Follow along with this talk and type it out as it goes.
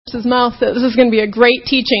his mouth that this is going to be a great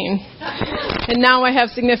teaching. And now I have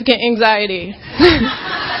significant anxiety.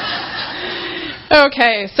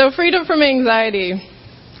 Okay, so freedom from anxiety.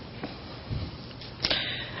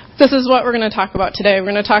 This is what we're going to talk about today.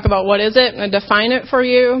 We're going to talk about what is it. I'm going to define it for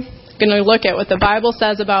you. I'm going to look at what the Bible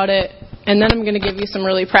says about it. And then I'm going to give you some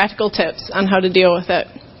really practical tips on how to deal with it.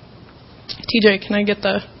 TJ, can I get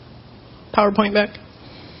the PowerPoint back?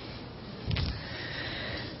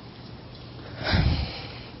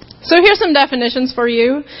 So here's some definitions for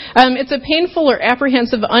you. It's a painful or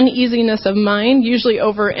apprehensive uneasiness of mind, usually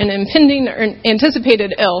over an impending or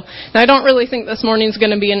anticipated ill. Now, I don't really think this morning's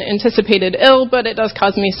going to be an anticipated ill, but it does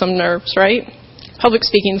cause me some nerves, right? Public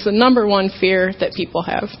speaking is the number one fear that people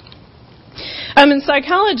have. In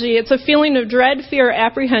psychology, it's a feeling of dread, fear,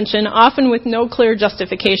 apprehension, often with no clear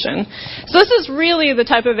justification. So this is really the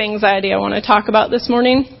type of anxiety I want to talk about this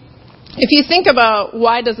morning. If you think about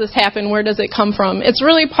why does this happen, where does it come from, it's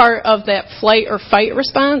really part of that flight or fight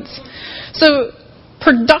response. So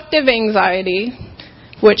productive anxiety,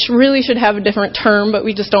 which really should have a different term, but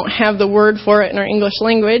we just don't have the word for it in our English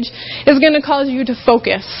language, is going to cause you to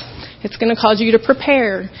focus. It's going to cause you to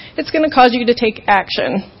prepare. It's going to cause you to take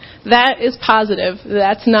action. That is positive.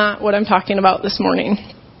 That's not what I'm talking about this morning.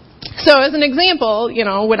 So as an example,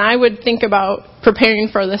 when I would think about preparing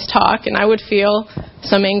for this talk and I would feel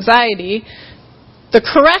some anxiety, the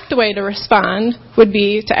correct way to respond would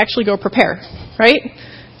be to actually go prepare, right?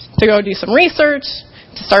 To go do some research,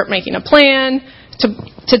 to start making a plan,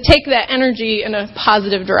 to take that energy in a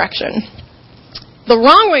positive direction. The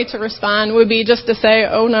wrong way to respond would be just to say,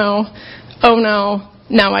 oh no,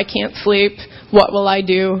 now I can't sleep, what will I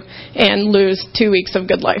do, and lose 2 weeks of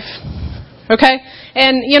good life. Okay?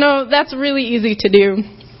 And, that's really easy to do.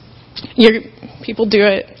 People do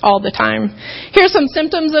it all the time. Here's some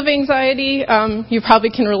symptoms of anxiety. You probably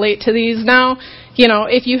can relate to these now.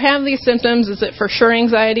 If you have these symptoms, is it for sure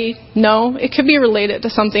anxiety? No. It could be related to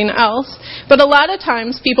something else. But a lot of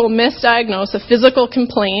times people misdiagnose a physical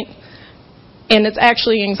complaint, and it's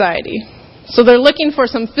actually anxiety. So they're looking for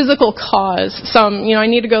some physical cause. I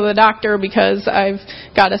need to go to the doctor because I've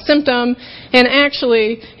got a symptom. And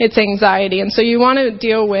actually, it's anxiety. And so you want to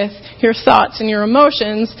deal with your thoughts and your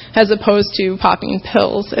emotions as opposed to popping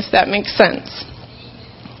pills, if that makes sense.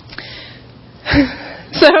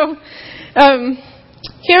 So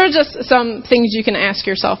here are just some things you can ask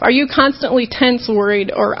yourself. Are you constantly tense,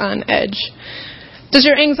 worried, or on edge? Does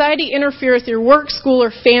your anxiety interfere with your work, school,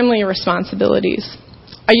 or family responsibilities?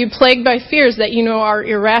 Are you plagued by fears that are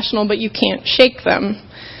irrational, but you can't shake them?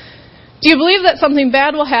 Do you believe that something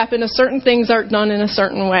bad will happen if certain things aren't done in a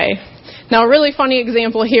certain way? Now, a really funny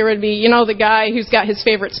example here would be, the guy who's got his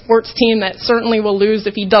favorite sports team that certainly will lose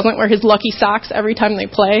if he doesn't wear his lucky socks every time they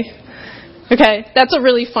play. Okay, that's a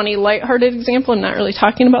really funny, lighthearted example. I'm not really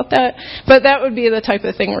talking about that. But that would be the type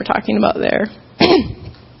of thing we're talking about there.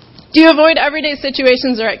 Do you avoid everyday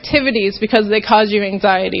situations or activities because they cause you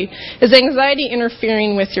anxiety? Is anxiety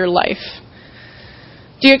interfering with your life?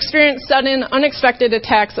 Do you experience sudden, unexpected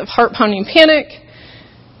attacks of heart-pounding panic?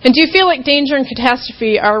 And do you feel like danger and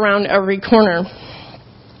catastrophe are around every corner?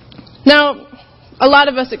 Now, a lot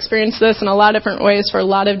of us experience this in a lot of different ways for a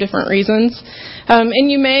lot of different reasons. And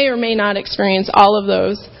you may or may not experience all of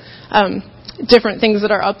those different things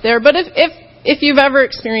that are up there. But if you've ever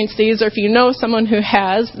experienced these, or if you know someone who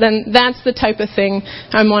has, then that's the type of thing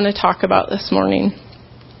I want to talk about this morning.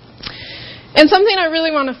 And something I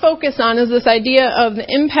really want to focus on is this idea of the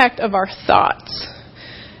impact of our thoughts.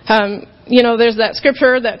 There's that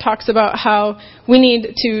scripture that talks about how we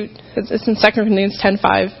need to, it's in 2 Corinthians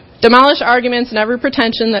 10:5, demolish arguments and every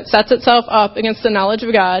pretension that sets itself up against the knowledge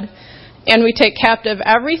of God, and we take captive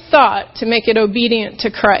every thought to make it obedient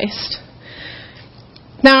to Christ.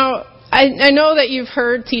 Now, I know that you've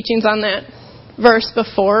heard teachings on that verse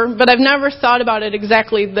before, but I've never thought about it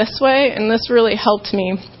exactly this way, and this really helped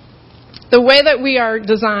me. The way that we are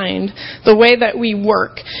designed, the way that we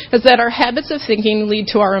work, is that our habits of thinking lead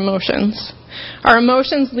to our emotions. Our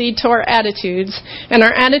emotions lead to our attitudes, and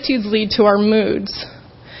our attitudes lead to our moods.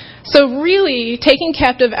 So really, taking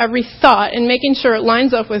captive every thought and making sure it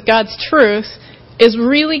lines up with God's truth is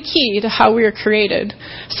really key to how we are created.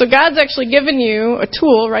 So God's actually given you a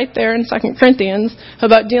tool right there in 2 Corinthians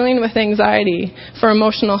about dealing with anxiety for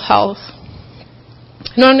emotional health.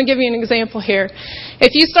 And I'm going to give you an example here.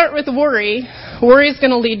 If you start with worry is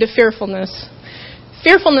going to lead to fearfulness.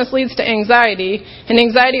 Fearfulness leads to anxiety, and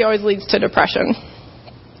anxiety always leads to depression.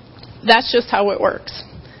 That's just how it works.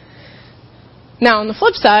 Now, on the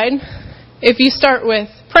flip side, if you start with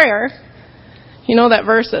prayer, You know that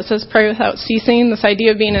verse that says pray without ceasing? This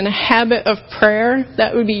idea of being in a habit of prayer,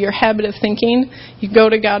 that would be your habit of thinking. You go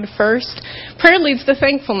to God first. Prayer leads to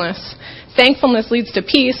thankfulness. Thankfulness leads to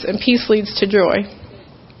peace, and peace leads to joy.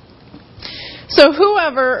 So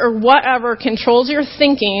whoever or whatever controls your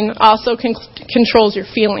thinking also controls your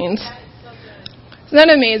feelings. Isn't that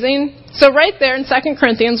amazing? So right there in 2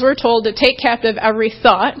 Corinthians, we're told to take captive every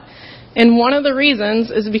thought. And one of the reasons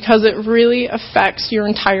is because it really affects your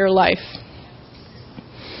entire life.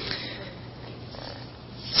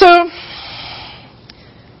 So,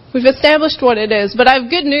 we've established what it is, but I have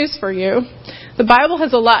good news for you. The Bible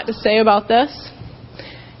has a lot to say about this.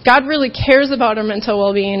 God really cares about our mental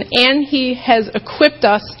well-being, and He has equipped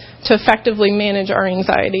us to effectively manage our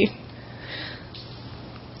anxiety.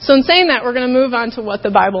 So in saying that, we're going to move on to what the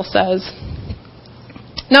Bible says.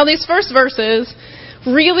 Now, these first verses,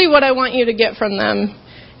 really what I want you to get from them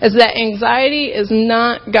is that anxiety is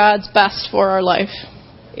not God's best for our life.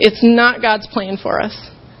 It's not God's plan for us.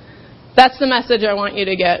 That's the message I want you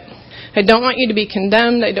to get. I don't want you to be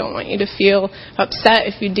condemned. I don't want you to feel upset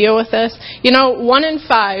if you deal with this. 1 in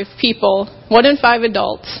 5 people, 1 in 5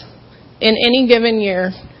 adults in any given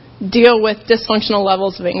year deal with dysfunctional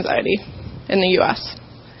levels of anxiety in the U.S.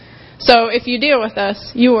 So if you deal with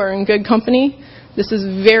this, you are in good company. This is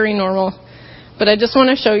very normal. But I just want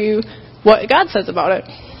to show you what God says about it.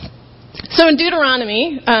 So in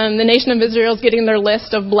Deuteronomy, the nation of Israel is getting their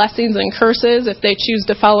list of blessings and curses if they choose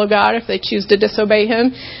to follow God, if they choose to disobey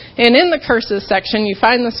Him. And in the curses section, you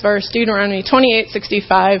find this verse, Deuteronomy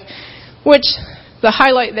 28:65, which the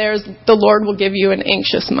highlight there is the Lord will give you an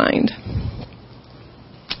anxious mind.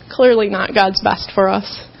 Clearly not God's best for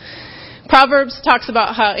us. Proverbs talks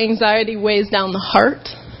about how anxiety weighs down the heart.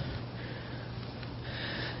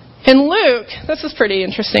 In Luke, this is pretty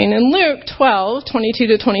interesting. In Luke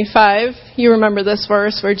 12:22-25, you remember this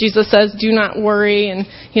verse where Jesus says, do not worry, and,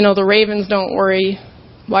 the ravens don't worry.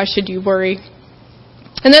 Why should you worry?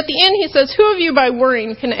 And at the end, He says, who of you by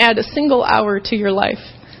worrying can add a single hour to your life?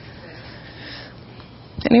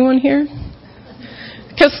 Anyone here?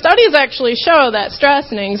 Because studies actually show that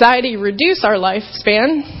stress and anxiety reduce our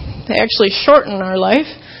lifespan. They actually shorten our life.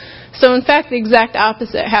 So in fact, the exact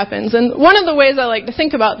opposite happens. And one of the ways I like to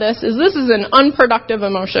think about this is an unproductive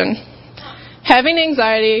emotion. Having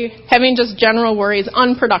anxiety, having just general worry is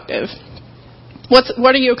unproductive.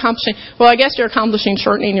 What are you accomplishing? Well, I guess you're accomplishing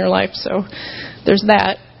shortening your life, so there's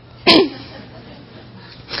that.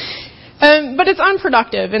 But it's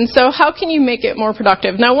unproductive, and so how can you make it more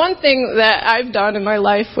productive? Now, one thing that I've done in my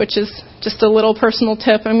life, which is just a little personal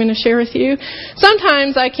tip I'm going to share with you,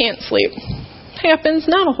 sometimes I can't sleep. Happens,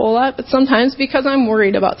 not a whole lot, but sometimes because I'm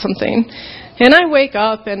worried about something. And I wake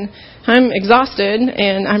up and I'm exhausted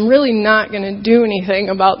and I'm really not going to do anything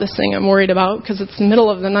about this thing I'm worried about because it's the middle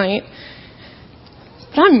of the night.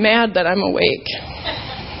 But I'm mad that I'm awake.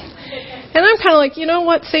 And I'm kind of like, you know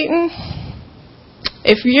what, Satan?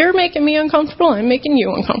 If you're making me uncomfortable, I'm making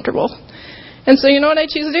you uncomfortable. And so you know what I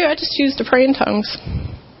choose to do? I just choose to pray in tongues.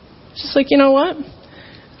 Just like, you know what?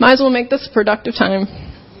 Might as well make this a productive time.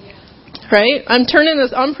 Right? I'm turning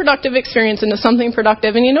this unproductive experience into something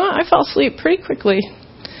productive. And you know what? I fall asleep pretty quickly.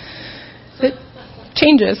 It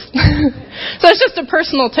changes. So it's just a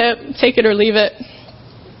personal tip. Take it or leave it.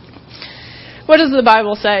 What does the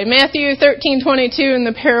Bible say? Matthew 13:22 in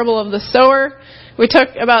the parable of the sower. We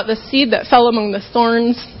talk about the seed that fell among the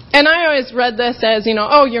thorns. And I always read this as,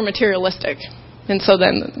 you're materialistic. And so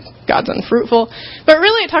then God's unfruitful. But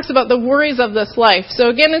really it talks about the worries of this life. So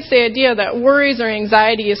again, it's the idea that worries or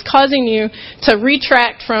anxiety is causing you to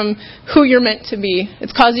retract from who you're meant to be.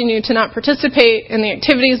 It's causing you to not participate in the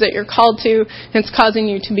activities that you're called to. And it's causing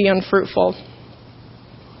you to be unfruitful.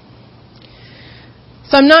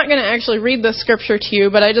 So I'm not going to actually read this scripture to you,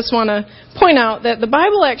 but I just want to point out that the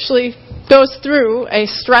Bible actually goes through a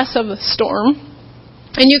stress of a storm.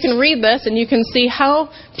 And you can read this and you can see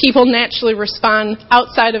how people naturally respond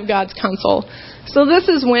outside of God's counsel. So this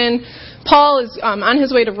is when Paul is on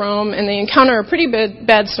his way to Rome and they encounter a pretty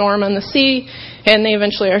bad storm on the sea and they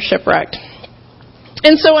eventually are shipwrecked.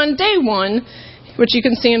 And so on day 1, which you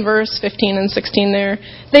can see in verse 15 and 16 there,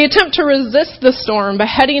 they attempt to resist the storm by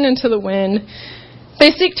heading into the wind.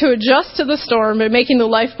 They seek to adjust to the storm by making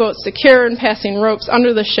the lifeboat secure and passing ropes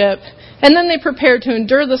under the ship. And then they prepare to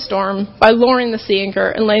endure the storm by lowering the sea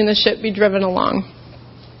anchor and letting the ship be driven along.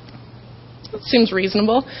 That seems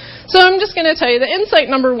reasonable. So I'm just going to tell you the insight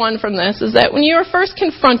number 1 from this is that when you are first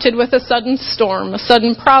confronted with a sudden storm, a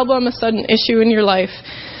sudden problem, a sudden issue in your life,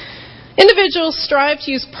 individuals strive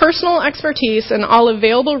to use personal expertise and all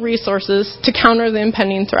available resources to counter the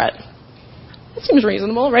impending threat. That seems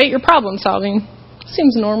reasonable, right? You're problem solving.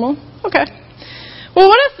 Seems normal. Okay. Well,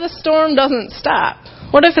 what if the storm doesn't stop?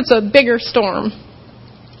 What if it's a bigger storm?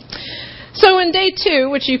 So in day 2,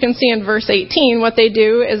 which you can see in verse 18, what they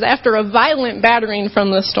do is after a violent battering from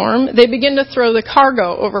the storm, they begin to throw the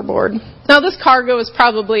cargo overboard. Now this cargo is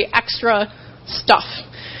probably extra stuff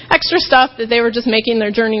that they were just making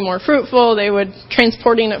their journey more fruitful. They would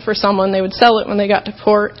transporting it for someone. They would sell it when they got to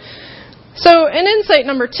port. So an insight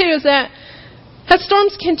number 2 is that as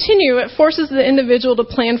storms continue, it forces the individual to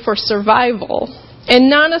plan for survival, and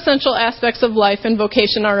non-essential aspects of life and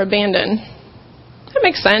vocation are abandoned. That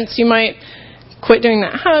makes sense. You might quit doing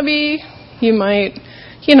that hobby. You might,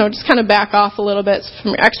 just kind of back off a little bit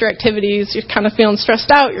from your extra activities. You're kind of feeling stressed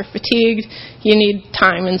out. You're fatigued. You need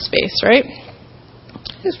time and space, right?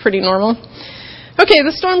 It's pretty normal. Okay,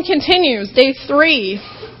 the storm continues. Day 3.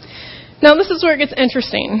 Now, this is where it gets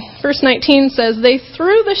interesting. Verse 19 says, they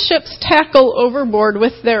threw the ship's tackle overboard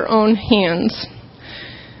with their own hands.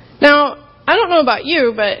 Now, I don't know about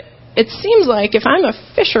you, but it seems like if I'm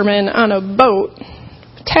a fisherman on a boat,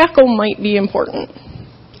 tackle might be important.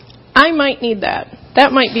 I might need that.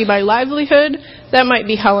 That might be my livelihood. That might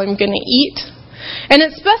be how I'm going to eat. And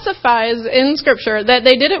it specifies in Scripture that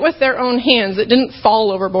they did it with their own hands. It didn't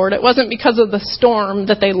fall overboard. It wasn't because of the storm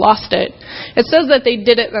that they lost it. It says that they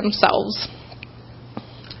did it themselves.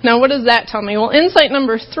 Now, what does that tell me? Well, insight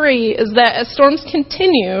number 3 is that as storms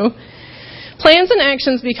continue, plans and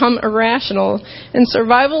actions become irrational, and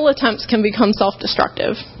survival attempts can become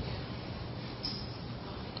self-destructive.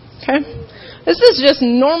 Okay? This is just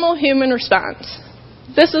normal human response.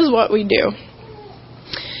 This is what we do.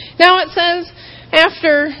 Now it says,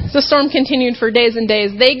 after the storm continued for days and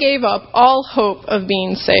days, they gave up all hope of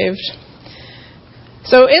being saved.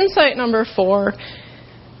 So insight number 4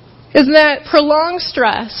 is that prolonged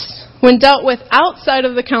stress, when dealt with outside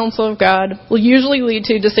of the counsel of God, will usually lead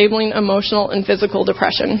to disabling emotional and physical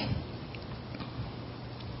depression.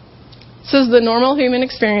 This is the normal human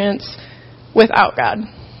experience without God.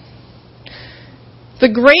 The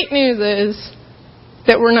great news is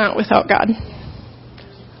that we're not without God.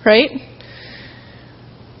 Right?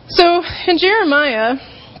 So in Jeremiah,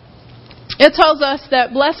 it tells us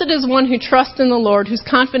that blessed is one who trusts in the Lord, whose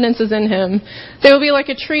confidence is in Him. They will be like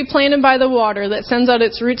a tree planted by the water that sends out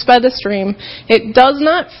its roots by the stream. It does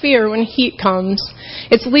not fear when heat comes.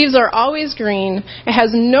 Its leaves are always green. It has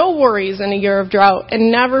no worries in a year of drought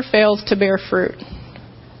and never fails to bear fruit.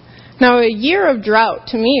 Now, a year of drought,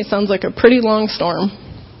 to me, sounds like a pretty long storm.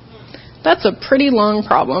 That's a pretty long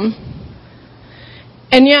problem.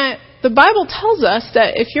 And yet, the Bible tells us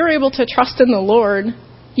that if you're able to trust in the Lord,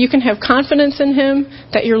 you can have confidence in Him,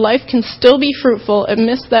 that your life can still be fruitful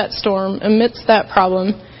amidst that storm, amidst that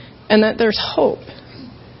problem, and that there's hope.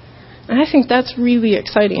 And I think that's really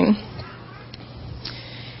exciting.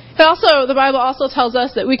 The Bible also tells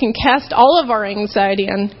us that we can cast all of our anxiety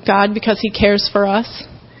on God because He cares for us.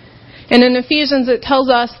 And in Ephesians, it tells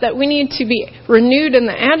us that we need to be renewed in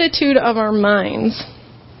the attitude of our minds.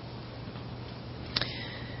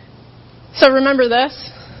 So remember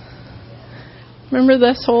this. Remember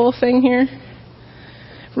this whole thing here?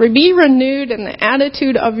 Be renewed in the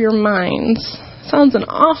attitude of your minds. Sounds an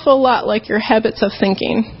awful lot like your habits of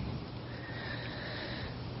thinking.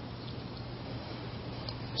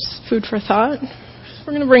 Just food for thought.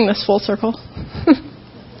 We're going to bring this full circle.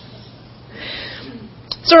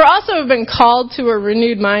 So we're also been called to a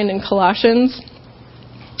renewed mind in Colossians.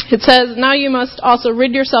 It says, now you must also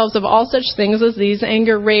rid yourselves of all such things as these: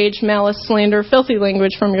 anger, rage, malice, slander, filthy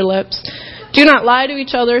language from your lips. Do not lie to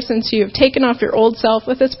each other, since you have taken off your old self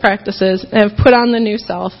with its practices and have put on the new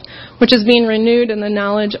self, which is being renewed in the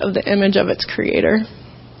knowledge of the image of its Creator.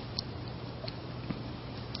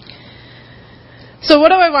 So what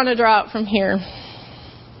do I want to draw out from here?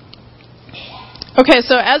 Okay,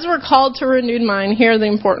 so as we're called to a renewed mind, here are the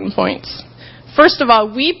important points. First of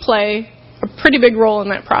all, we play a pretty big role in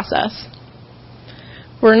that process.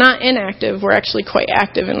 We're not inactive, we're actually quite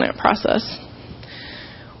active in that process.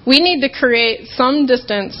 We need to create some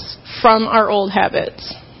distance from our old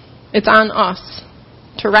habits. It's on us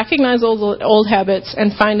to recognize those old habits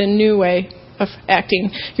and find a new way of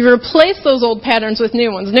acting. You replace those old patterns with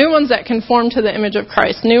new ones that conform to the image of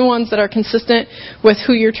Christ, new ones that are consistent with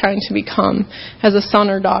who you're trying to become as a son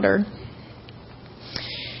or daughter.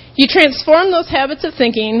 You transform those habits of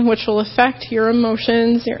thinking, which will affect your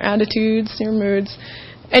emotions, your attitudes, your moods,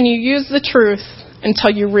 and you use the truth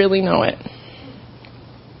until you really know it.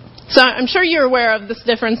 So I'm sure you're aware of this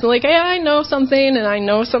difference. Like, hey, I know something and I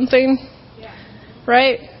know something,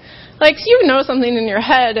 right? Like, you know something in your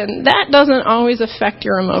head, and that doesn't always affect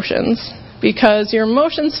your emotions, because your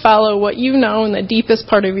emotions follow what you know in the deepest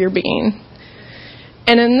part of your being.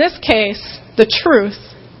 And in this case, the truth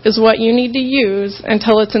is what you need to use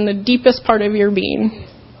until it's in the deepest part of your being.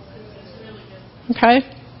 Okay?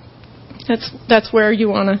 That's where you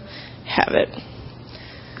want to have it.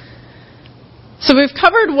 So we've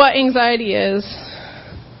covered what anxiety is.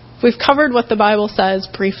 We've covered what the Bible says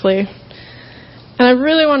briefly. And I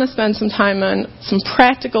really want to spend some time on some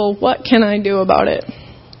practical, what can I do about it?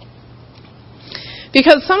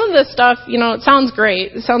 Because some of this stuff, it sounds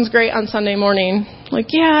great. It sounds great on Sunday morning. Like,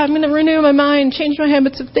 yeah, I'm going to renew my mind, change my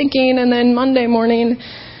habits of thinking, and then Monday morning,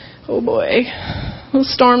 oh boy,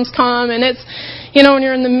 those storms come, and it's, when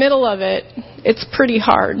you're in the middle of it, it's pretty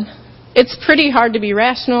hard. It's pretty hard to be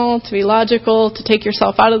rational, to be logical, to take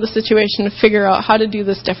yourself out of the situation, to figure out how to do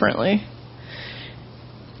this differently.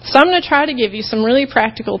 So I'm going to try to give you some really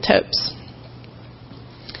practical tips.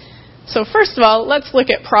 So first of all, let's look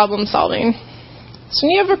at problem solving. So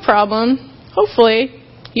when you have a problem, hopefully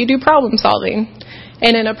you do problem solving.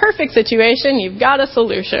 And in a perfect situation, you've got a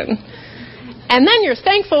solution. And then you're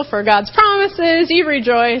thankful for God's promises, you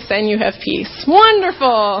rejoice, and you have peace.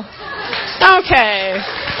 Wonderful. Okay.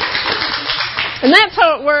 And that's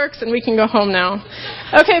how it works, and we can go home now.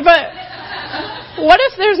 Okay, but what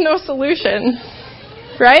if there's no solution?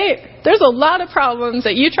 Right? There's a lot of problems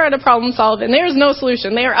that you try to problem solve, and there's no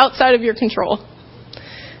solution. They are outside of your control.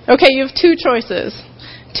 Okay, you have two choices.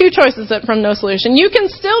 Two choices from no solution. You can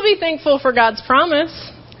still be thankful for God's promise.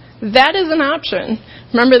 That is an option.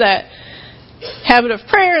 Remember that habit of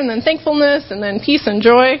prayer and then thankfulness and then peace and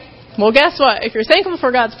joy? Well, guess what? If you're thankful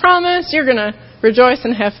for God's promise, you're going to rejoice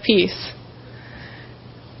and have peace.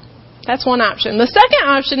 That's one option. The second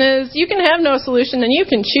option is you can have no solution and you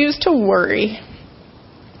can choose to worry.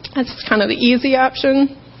 That's kind of the easy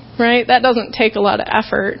option, right? That doesn't take a lot of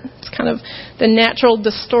effort. It's kind of the natural,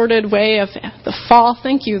 distorted way of the fall.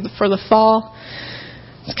 Thank you for the fall.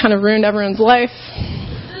 It's kind of ruined everyone's life.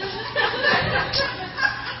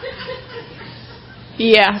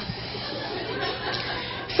 Yeah.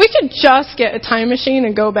 If we could just get a time machine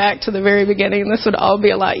and go back to the very beginning, this would all be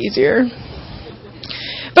a lot easier.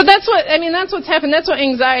 But that's what's happened. That's what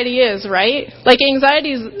anxiety is, right? Like,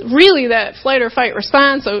 anxiety is really that flight or fight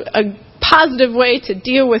response, a positive way to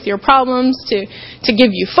deal with your problems, to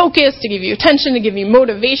give you focus, to give you attention, to give you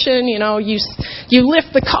motivation. You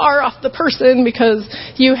lift the car off the person because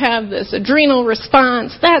you have this adrenal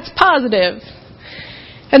response. That's positive.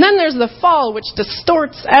 And then there's the fall, which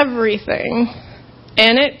distorts everything.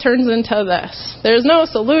 And it turns into this. There's no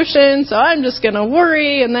solution, so I'm just going to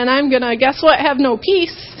worry, and then I'm going to, guess what, have no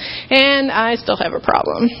peace, and I still have a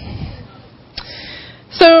problem.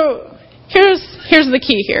 So here's the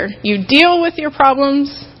key here. You deal with your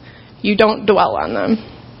problems, you don't dwell on them.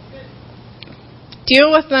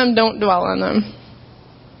 Deal with them, don't dwell on them.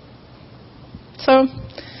 So,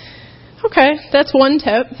 okay, that's one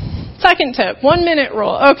tip. Second tip, 1 minute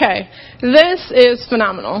rule. Okay, this is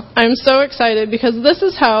phenomenal. I'm so excited because this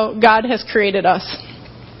is how God has created us.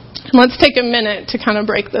 Let's take a minute to kind of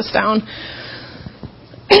break this down.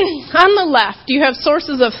 On the left, you have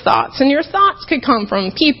sources of thoughts, and your thoughts could come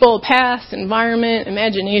from people, past, environment,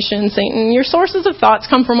 imagination, Satan. Your sources of thoughts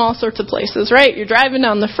come from all sorts of places, right? You're driving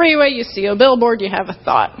down the freeway, you see a billboard, you have a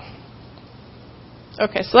thought.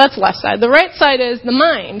 Okay, so that's left side. The right side is the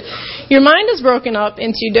mind. Your mind is broken up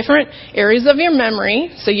into different areas of your memory.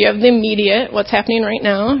 So you have the immediate, what's happening right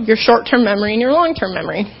now, your short-term memory, and your long-term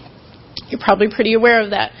memory. You're probably pretty aware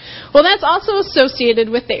of that. Well, that's also associated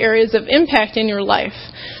with the areas of impact in your life.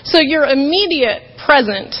 So your immediate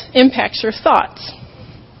present impacts your thoughts.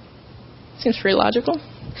 Seems pretty logical.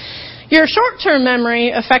 Your short-term memory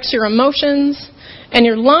affects your emotions, and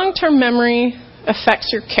your long-term memory affects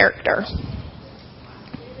your character.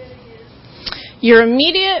 Your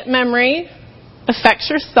immediate memory affects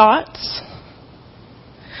your thoughts.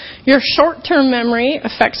 Your short-term memory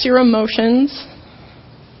affects your emotions.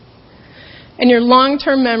 And your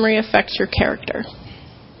long-term memory affects your character.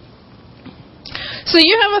 So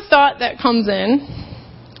you have a thought that comes in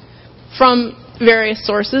from various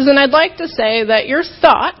sources, and I'd like to say that your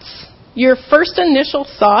thoughts, your first initial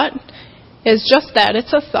thought, is just that.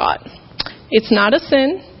 It's a thought. It's not a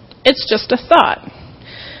sin. It's just a thought.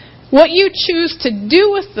 What you choose to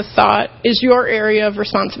do with the thought is your area of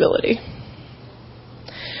responsibility.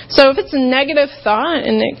 So if it's a negative thought,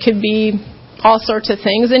 and it could be all sorts of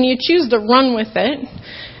things, and you choose to run with it,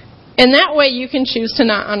 and that way you can choose to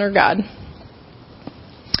not honor God.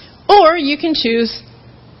 Or you can choose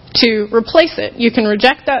to replace it. You can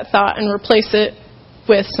reject that thought and replace it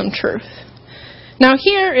with some truth. Now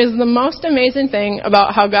here is the most amazing thing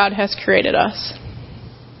about how God has created us.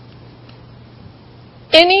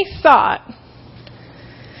 Any thought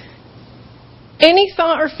Any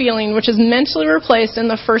thought or feeling which is mentally replaced in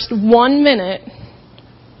the first 1 minute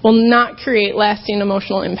will not create lasting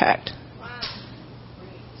emotional impact.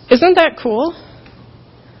 Isn't that cool?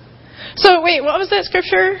 So wait, what was that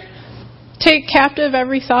scripture? Take captive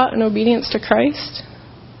every thought in obedience to Christ.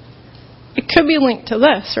 It could be linked to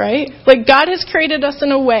this, right? Like, God has created us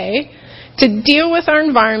in a way to deal with our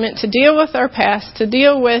environment, to deal with our past, to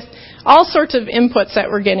deal with all sorts of inputs that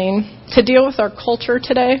we're getting, to deal with our culture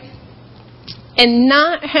today, and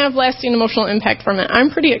not have lasting emotional impact from it. I'm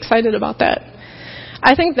pretty excited about that.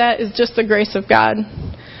 I think that is just the grace of God.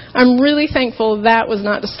 I'm really thankful that was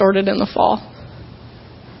not distorted in the fall.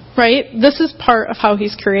 Right? This is part of how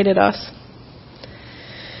He's created us.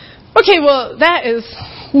 Okay, well, that is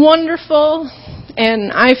wonderful,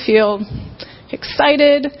 and I feel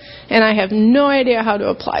excited, and I have no idea how to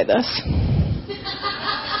apply this.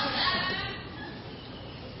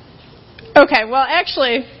 Okay, well,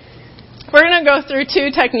 actually, we're going to go through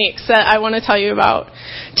 2 techniques that I want to tell you about.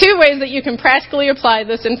 2 ways that you can practically apply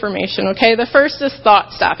this information, okay? The first is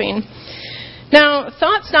thought stopping. Now,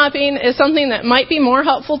 thought stopping is something that might be more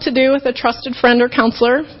helpful to do with a trusted friend or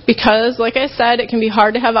counselor because, like I said, it can be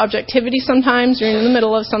hard to have objectivity sometimes. You're in the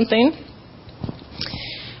middle of something.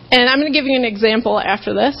 And I'm going to give you an example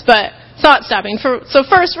after this, but thought stopping. So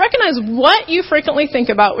first, recognize what you frequently think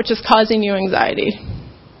about which is causing you anxiety.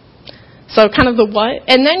 So kind of the what.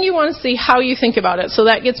 And then you want to see how you think about it, so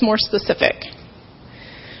that gets more specific.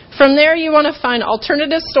 From there, you want to find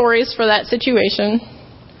alternative stories for that situation.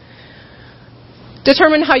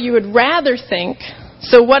 Determine how you would rather think.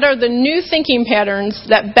 So what are the new thinking patterns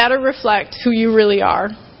that better reflect who you really are?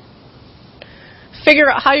 Figure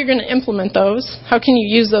out how you're going to implement those. How can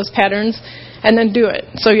you use those patterns? And then do it.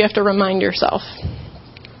 So you have to remind yourself.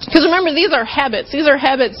 Because remember, these are habits. These are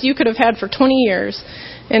habits you could have had for 20 years.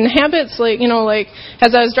 And habits, like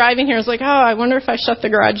as I was driving here, I was like, I wonder if I shut the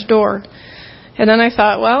garage door. And then I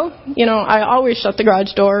thought, well, I always shut the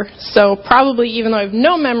garage door, so probably even though I have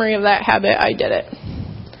no memory of that habit, I did it.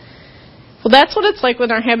 Well, that's what it's like with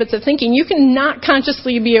our habits of thinking. You can not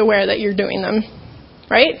consciously be aware that you're doing them,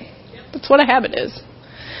 right? That's what a habit is.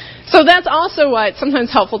 So that's also why it's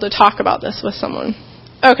sometimes helpful to talk about this with someone.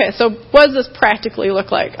 Okay, so what does this practically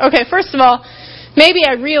look like? Okay, first of all, maybe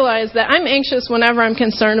I realize that I'm anxious whenever I'm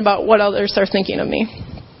concerned about what others are thinking of me.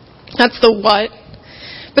 That's the what.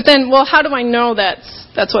 But then, well, how do I know that's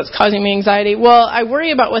what's causing me anxiety? Well, I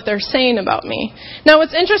worry about what they're saying about me. Now,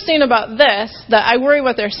 what's interesting about this, that I worry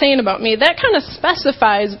what they're saying about me, that kind of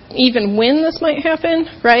specifies even when this might happen,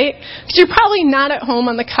 right? Because you're probably not at home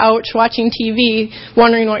on the couch watching TV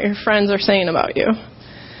wondering what your friends are saying about you.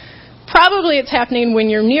 Probably it's happening when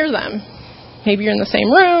you're near them. Maybe you're in the same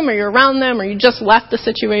room, or you're around them, or you just left the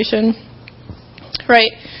situation,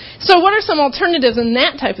 right? So what are some alternatives in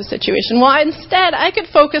that type of situation? Well, instead, I could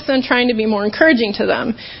focus on trying to be more encouraging to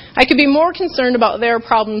them. I could be more concerned about their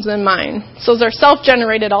problems than mine. So those are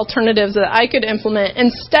self-generated alternatives that I could implement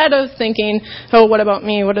instead of thinking, what about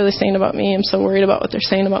me? What are they saying about me? I'm so worried about what they're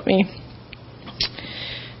saying about me.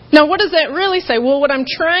 Now, what does that really say? Well, what I'm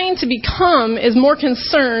trying to become is more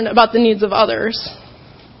concerned about the needs of others.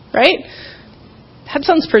 Right? That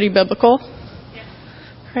sounds pretty biblical.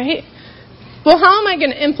 Right? Well, how am I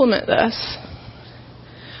going to implement this?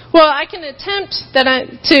 Well, I can attempt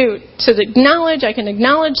to acknowledge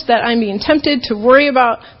that I'm being tempted to worry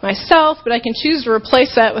about myself, but I can choose to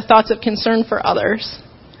replace that with thoughts of concern for others.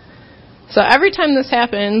 So every time this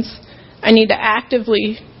happens, I need to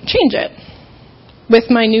actively change it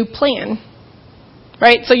with my new plan.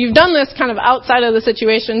 Right? So you've done this kind of outside of the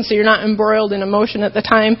situation, so you're not embroiled in emotion at the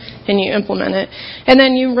time, and you implement it. And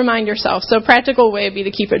then you remind yourself. So a practical way would be to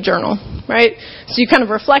keep a journal, right? So you kind of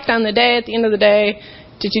reflect on the day. At the end of the day,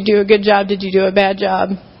 did you do a good job? Did you do a bad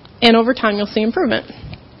job? And over time, you'll see improvement.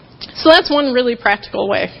 So that's one really practical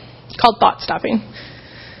way, called thought stopping.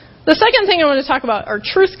 The second thing I want to talk about are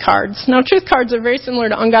truth cards. Now, truth cards are very similar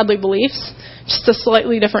to ungodly beliefs, just a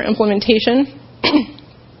slightly different implementation.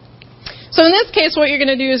 So in this case, what you're going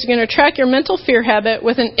to do is you're going to track your mental fear habit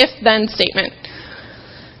with an if-then statement.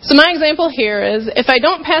 So my example here is, if I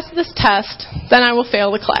don't pass this test, then I will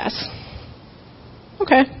fail the class.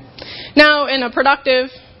 Okay. Now, in a productive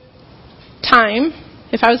time,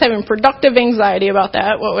 if I was having productive anxiety about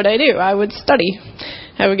that, what would I do? I would study.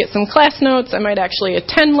 I would get some class notes. I might actually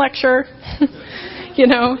attend lecture.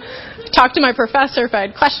 Talk to my professor if I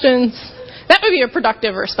had questions. That would be a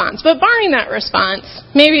productive response. But barring that response,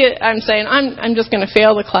 maybe I'm saying I'm just going to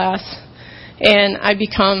fail the class, and I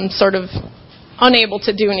become sort of unable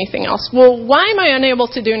to do anything else. Well, why am I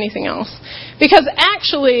unable to do anything else? Because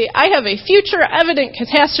actually, I have a future evident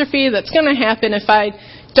catastrophe that's going to happen if I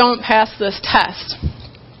don't pass this test.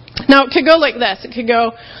 Now, it could go like this. It could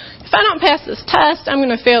go, if I don't pass this test, I'm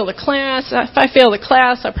going to fail the class. If I fail the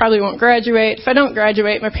class, I probably won't graduate. If I don't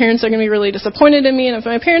graduate, my parents are going to be really disappointed in me. And if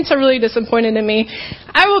my parents are really disappointed in me,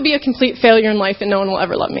 I will be a complete failure in life and no one will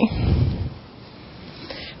ever love me.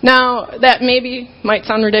 Now, that maybe might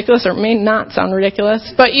sound ridiculous or may not sound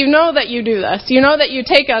ridiculous, but you know that you do this. You know that you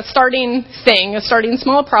take a starting thing, a starting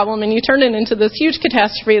small problem, and you turn it into this huge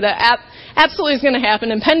catastrophe that absolutely is going to happen,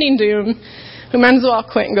 impending doom. We might as well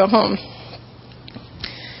quit and go home.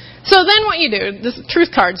 So then what you do, this truth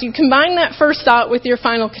cards, you combine that first thought with your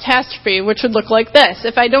final catastrophe, which would look like this.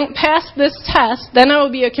 If I don't pass this test, then I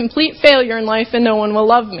will be a complete failure in life and no one will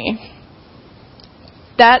love me.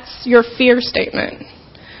 That's your fear statement.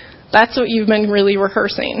 That's what you've been really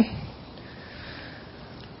rehearsing.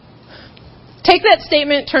 Take that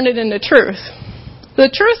statement, turn it into truth. The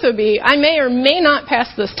truth would be, I may or may not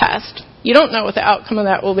pass this test. You don't know what the outcome of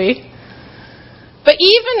that will be. But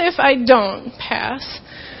even if I don't pass,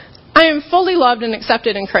 I am fully loved and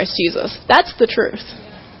accepted in Christ Jesus. That's the truth.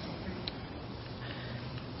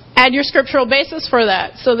 Add your scriptural basis for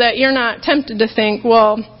that so that you're not tempted to think,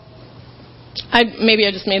 well, maybe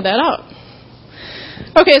I just made that up.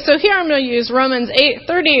 Okay, so here I'm going to use Romans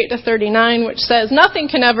 8:38-39, which says, nothing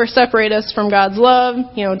can ever separate us from God's love,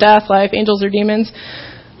 death, life, angels, or demons.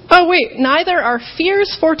 Oh, wait, neither our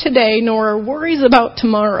fears for today nor our worries about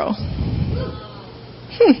tomorrow.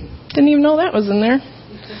 Didn't even know that was in there.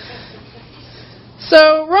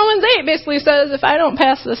 So Romans 8 basically says, if I don't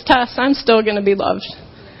pass this test, I'm still going to be loved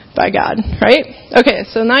by God, right? Okay,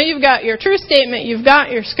 so now you've got your truth statement, you've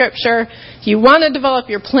got your scripture, you want to develop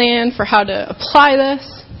your plan for how to apply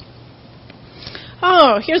this.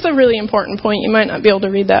 Oh, here's a really important point. You might not be able to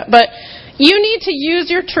read that, but you need to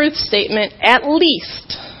use your truth statement at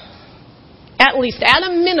least, at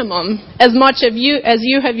a minimum, as much as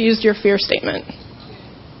you have used your fear statement.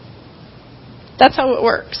 That's how it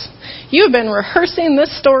works. You've been rehearsing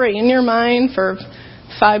this story in your mind for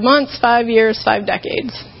 5 months, 5 years, 5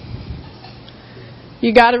 decades.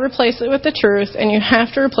 You got to replace it with the truth, and you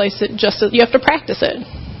have to replace it you have to practice it,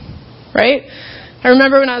 right? I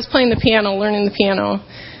remember when I was playing the piano, learning the piano,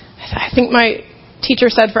 I think my teacher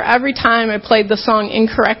said for every time I played the song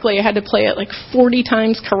incorrectly, I had to play it like 40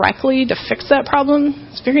 times correctly to fix that problem.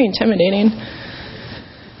 It's very intimidating.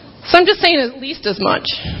 So I'm just saying at least as much,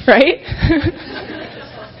 right?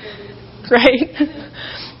 Right?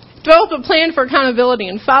 Develop a plan for accountability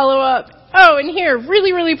and follow-up. Oh, and here,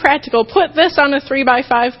 really, really practical. Put this on a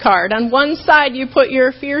 3x5 card. On one side, you put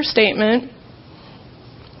your fear statement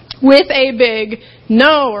with a big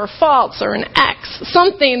no or false or an X,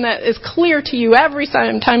 something that is clear to you every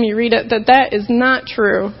time you read it that is not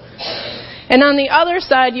true. And on the other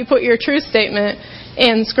side, you put your truth statement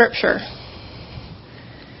in Scripture.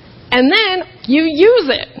 And then you use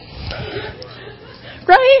it.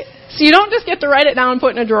 Right? So you don't just get to write it down and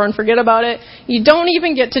put it in a drawer and forget about it. You don't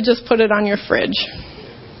even get to just put it on your fridge.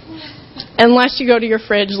 Unless you go to your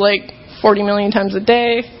fridge like 40 million times a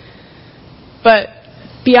day. But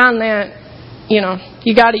beyond that,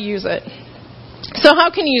 you got to use it. So how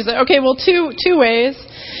can you use it? Okay, well, two ways.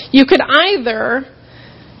 You could either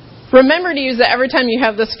remember to use it every time you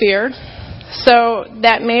have this fear. So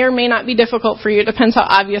that may or may not be difficult for you. It depends how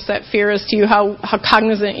obvious that fear is to you, how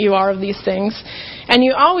cognizant you are of these things. And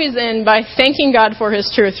you always end by thanking God for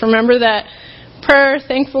His truth. Remember that prayer,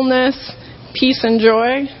 thankfulness, peace and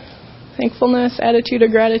joy, thankfulness, attitude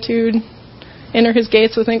of gratitude, enter His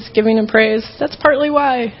gates with thanksgiving and praise. That's partly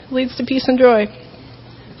why it leads to peace and joy.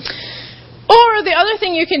 Or the other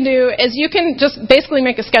thing you can do is you can just basically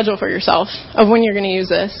make a schedule for yourself of when you're going to use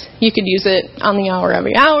this. You could use it on the hour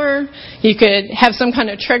every hour. You could have some kind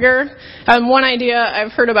of trigger. One idea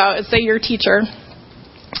I've heard about is, say you're a teacher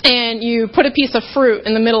and you put a piece of fruit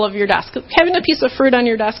in the middle of your desk. Having a piece of fruit on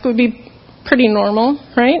your desk would be pretty normal,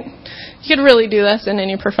 right? You could really do this in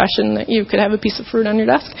any profession, that you could have a piece of fruit on your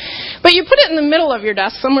desk. But you put it in the middle of your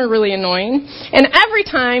desk, somewhere really annoying, and every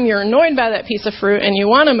time you're annoyed by that piece of fruit and you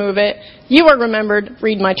want to move it, you are remembered,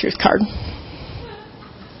 read my truth card.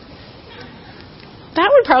 That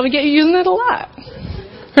would probably get you using it a lot,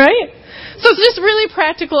 right? So it's just really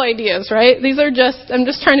practical ideas, right? I'm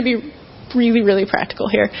just trying to be really, really practical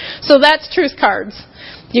here. So that's truth cards.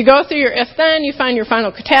 You go through your if-then, you find your final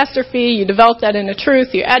catastrophe, you develop that into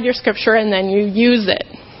truth, you add your scripture, and then you use it.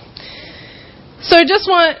 So I just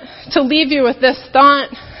want to leave you with this thought.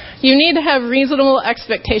 You need to have reasonable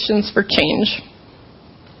expectations for change.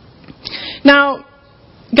 Now,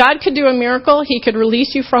 God could do a miracle. He could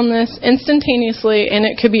release you from this instantaneously, and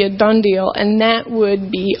it could be a done deal, and that would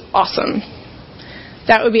be awesome.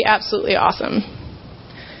 That would be absolutely awesome.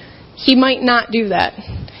 He might not do that.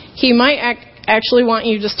 He might actually want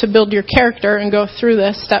you just to build your character and go through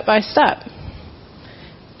this step by step.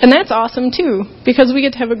 And that's awesome too, because we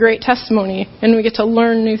get to have a great testimony and we get to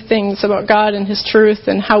learn new things about God and His truth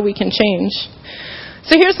and how we can change.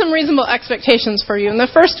 So here's some reasonable expectations for you. In the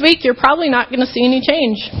first week, you're probably not going to see any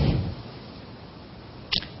change.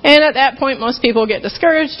 And at that point, most people get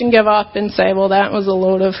discouraged and give up and say, well, that was a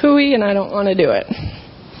load of hooey and I don't want to do it.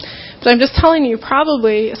 But I'm just telling you,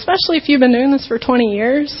 probably, especially if you've been doing this for 20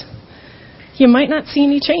 years, you might not see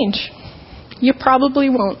any change. You probably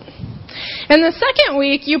won't. In the second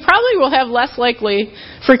week, you probably will have less likely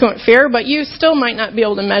frequent fear, but you still might not be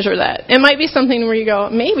able to measure that. It might be something where you go,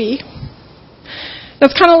 maybe.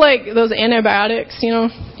 It's kind of like those antibiotics, you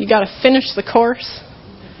got to finish the course.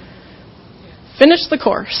 Finish the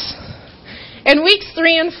course. In weeks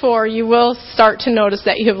 3 and 4, you will start to notice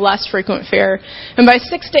that you have less frequent fear. And by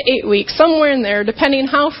 6 to 8 weeks, somewhere in there, depending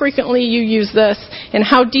how frequently you use this and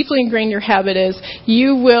how deeply ingrained your habit is,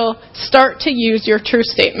 you will start to use your truth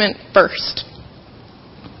statement first.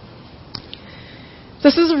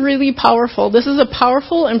 This is really powerful. This is a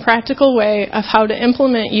powerful and practical way of how to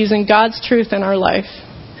implement using God's truth in our life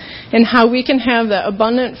and how we can have that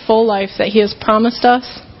abundant, full life that He has promised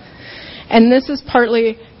us. And this is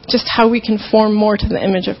partly just how we conform more to the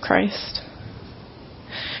image of Christ.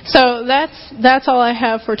 So that's all I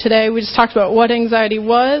have for today. We just talked about what anxiety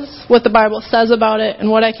was, what the Bible says about it, and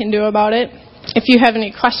what I can do about it. If you have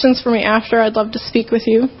any questions for me after, I'd love to speak with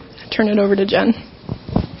you. I turn it over to Jen.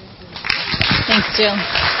 Thanks, Jill.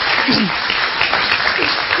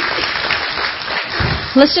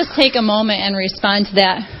 Let's just take a moment and respond to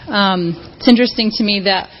that. It's interesting to me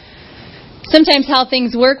that sometimes how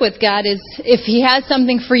things work with God is if He has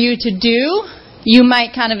something for you to do, you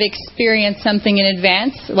might kind of experience something in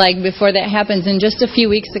advance, like before that happens. And just a few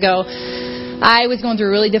weeks ago, I was going through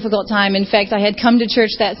a really difficult time. In fact, I had come to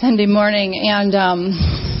church that Sunday morning, and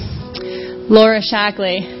Laura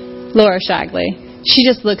Shackley, she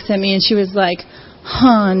just looks at me and she was like,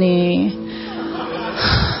 honey.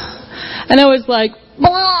 And I was like,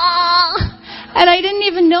 blah. And I didn't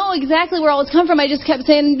even know exactly where all was coming from. I just kept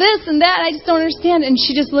saying this and that. I just don't understand. And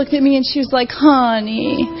she just looked at me and she was like,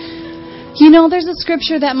 honey, there's a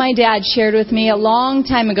scripture that my dad shared with me a long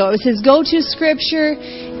time ago. It was his go-to scripture.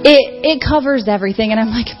 It covers everything. And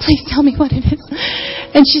I'm like, please tell me what it is.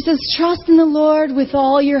 And she says, trust in the Lord with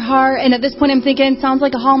all your heart. And at this point I'm thinking, sounds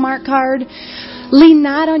like a Hallmark card. Lean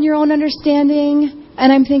not on your own understanding.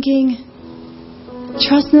 And I'm thinking,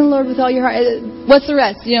 trust in the Lord with all your heart. What's the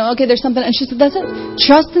rest? Okay, there's something. And she said, that's it.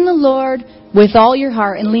 Trust in the Lord with all your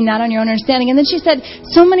heart and lean not on your own understanding. And then she said,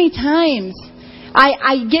 so many times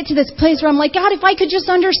I get to this place where I'm like, God, if I could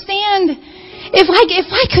just understand. If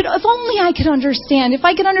only I could understand. If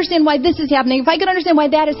I could understand why this is happening. If I could understand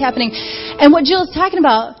why that is happening. And what Jill is talking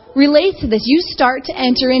about relates to this. You start to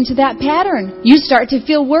enter into that pattern. You start to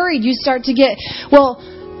feel worried. You start to get,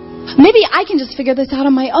 maybe I can just figure this out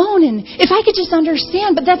on my own. And if I could just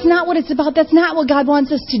understand. But that's not what it's about. That's not what God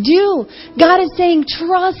wants us to do. God is saying,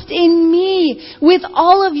 trust in me with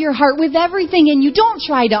all of your heart, with everything. And you don't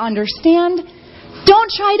try to understand.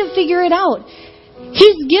 Don't try to figure it out.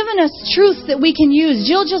 He's given us truths that we can use.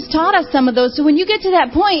 Jill just taught us some of those. So when you get to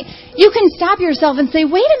that point, you can stop yourself and say,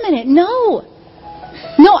 wait a minute, no,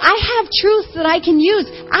 I have truths that I can use.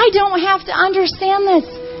 I don't have to understand this.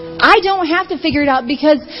 I don't have to figure it out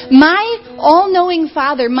because my all-knowing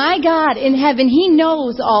Father, my God in heaven, He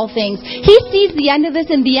knows all things. He sees the end of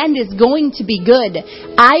this and the end is going to be good.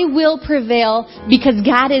 I will prevail because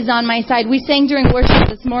God is on my side. We sang during worship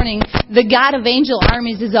this morning, the God of angel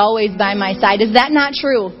armies is always by my side. Is that not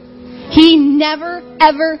true? He never,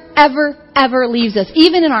 ever, ever, ever leaves us.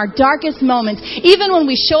 Even in our darkest moments. Even when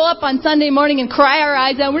we show up on Sunday morning and cry our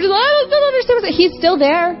eyes out, we're just like, I don't understand. He's still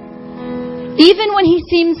there. Even when He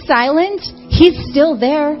seems silent, He's still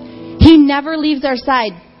there. He never leaves our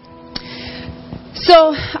side.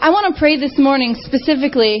 So I want to pray this morning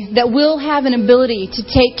specifically that we'll have an ability to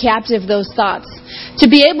take captive those thoughts.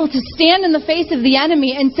 To be able to stand in the face of the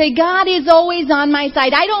enemy and say, God is always on my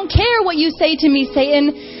side. I don't care what you say to me,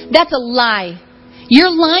 Satan. That's a lie.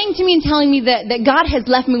 You're lying to me and telling me that God has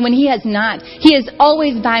left me when He has not. He is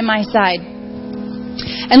always by my side.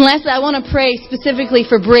 And lastly, I want to pray specifically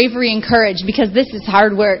for bravery and courage because this is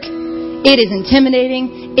hard work. It is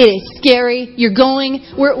intimidating. It is scary.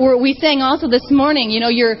 We sang also this morning,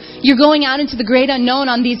 you're going out into the great unknown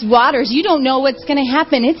on these waters. You don't know what's going to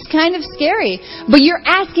happen. It's kind of scary. But you're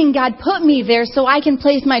asking God, put me there so I can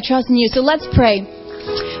place my trust in you. So let's pray.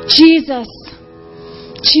 Jesus.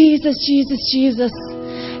 Jesus, Jesus, Jesus.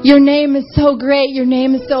 Your name is so great. Your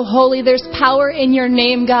name is so holy. There's power in your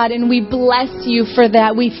name, God, and we bless you for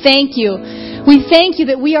that. We thank you. We thank you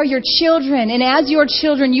that we are your children, and as your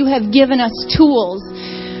children, you have given us tools.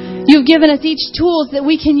 You've given us each tools that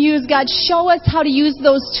we can use. God, show us how to use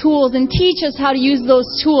those tools and teach us how to use those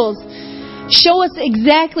tools. Show us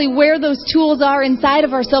exactly where those tools are inside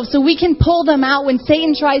of ourselves so we can pull them out when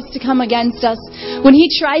Satan tries to come against us. When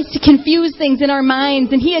he tries to confuse things in our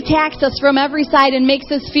minds and he attacks us from every side and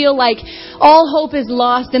makes us feel like all hope is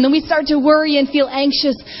lost. And then we start to worry and feel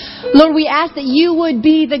anxious. Lord, we ask that you would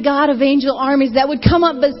be the God of angel armies that would come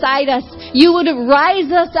up beside us. You would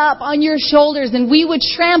rise us up on your shoulders and we would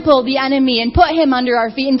trample the enemy and put him under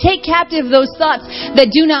our feet and take captive those thoughts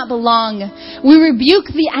that do not belong. We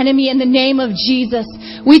rebuke the enemy in the name of Jesus.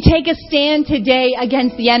 We take a stand today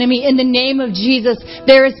against the enemy in the name of Jesus.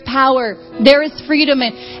 There is power. There is freedom.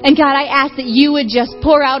 And God, I ask that you would just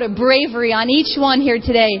pour out a bravery on each one here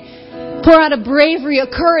today. Pour out a bravery, a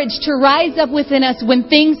courage to rise up within us when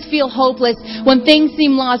things feel hopeless, when things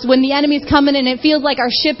seem lost, when the enemy's coming and it feels like our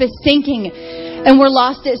ship is sinking and we're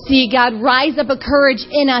lost at sea. God, rise up a courage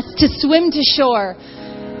in us to swim to shore,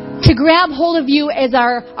 to grab hold of you as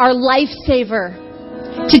our lifesaver,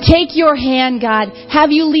 to take your hand, God,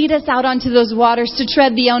 have you lead us out onto those waters, to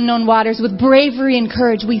tread the unknown waters with bravery and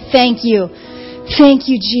courage. We thank you. Thank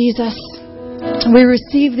you, Jesus. We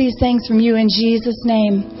receive these things from you in Jesus'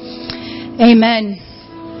 name. Amen.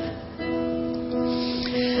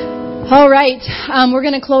 All right, we're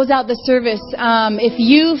going to close out the service. If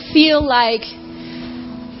you feel like,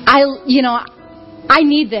 I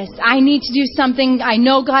need this. I need to do something. I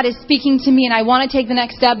know God is speaking to me and I want to take the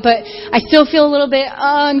next step, but I still feel a little bit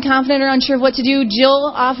unconfident or unsure of what to do. Jill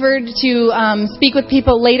offered to speak with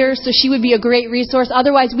people later, so she would be a great resource.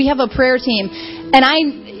 Otherwise, we have a prayer team. And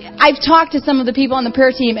I've talked to some of the people on the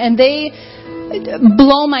prayer team, and they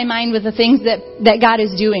blow my mind with the things that God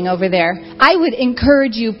is doing over there. I would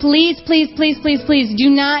encourage you, please, please, please, please, please, do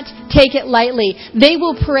not take it lightly. They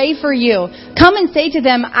will pray for you. Come and say to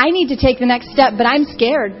them, I need to take the next step, but I'm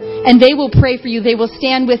scared. And they will pray for you. They will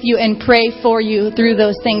stand with you and pray for you through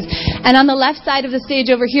those things. And on the left side of the stage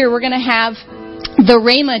over here, we're going to have the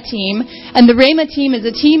Rhema team. And the Rhema team is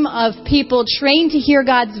a team of people trained to hear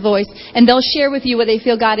God's voice, and they'll share with you what they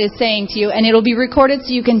feel God is saying to you, and it'll be recorded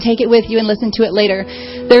so you can take it with you and listen to it later.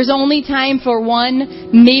 There's only time for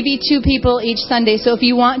one, maybe two people each Sunday, so if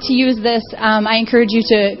you want to use this, I encourage you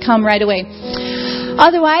to come right away.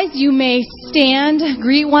 Otherwise, you may stand,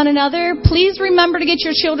 greet one another. Please remember to get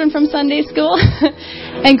your children from Sunday school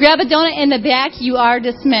and grab a donut in the back. You are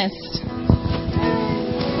dismissed.